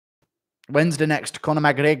When's the next Conor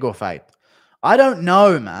McGregor fight? I don't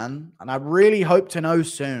know, man. And I really hope to know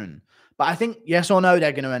soon. But I think, yes or no,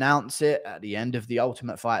 they're going to announce it at the end of the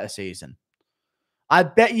Ultimate Fighter season. I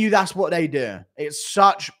bet you that's what they do. It's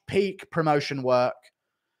such peak promotion work.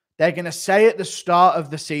 They're going to say at the start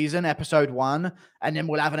of the season, episode 1, and then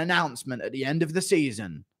we'll have an announcement at the end of the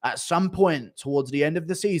season. At some point towards the end of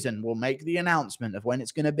the season, we'll make the announcement of when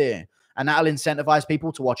it's going to be. And that'll incentivize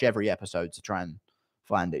people to watch every episode to try and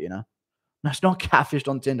find it, you know? That's not catfished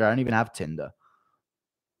on Tinder. I don't even have Tinder.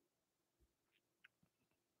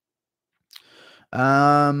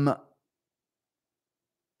 What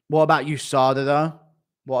about USADA, though?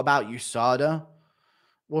 What about USADA?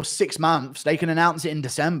 Well, 6 months. They can announce it in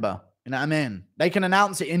December. You know what I mean? They can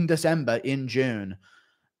announce it in December, in June.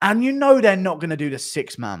 And you know they're not going to do the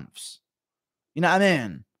 6 months. You know what I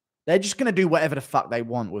mean? They're just going to do whatever the fuck they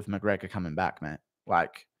want with McGregor coming back, mate.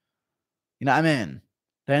 Like, you know what I mean?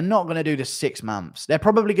 They're not going to do the 6 months. They're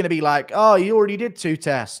probably going to be like, oh, you already did 2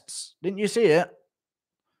 tests. Didn't you see it?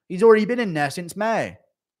 He's already been in there since May.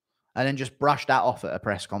 And then just brush that off at a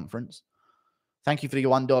press conference. Thank you for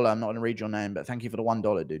your $1. I'm not going to read your name, but thank you for the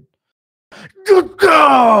 $1, dude. Good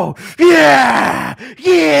go! Yeah!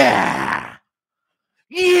 Yeah!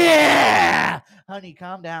 Yeah! Honey,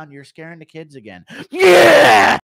 calm down. You're scaring the kids again. Yeah!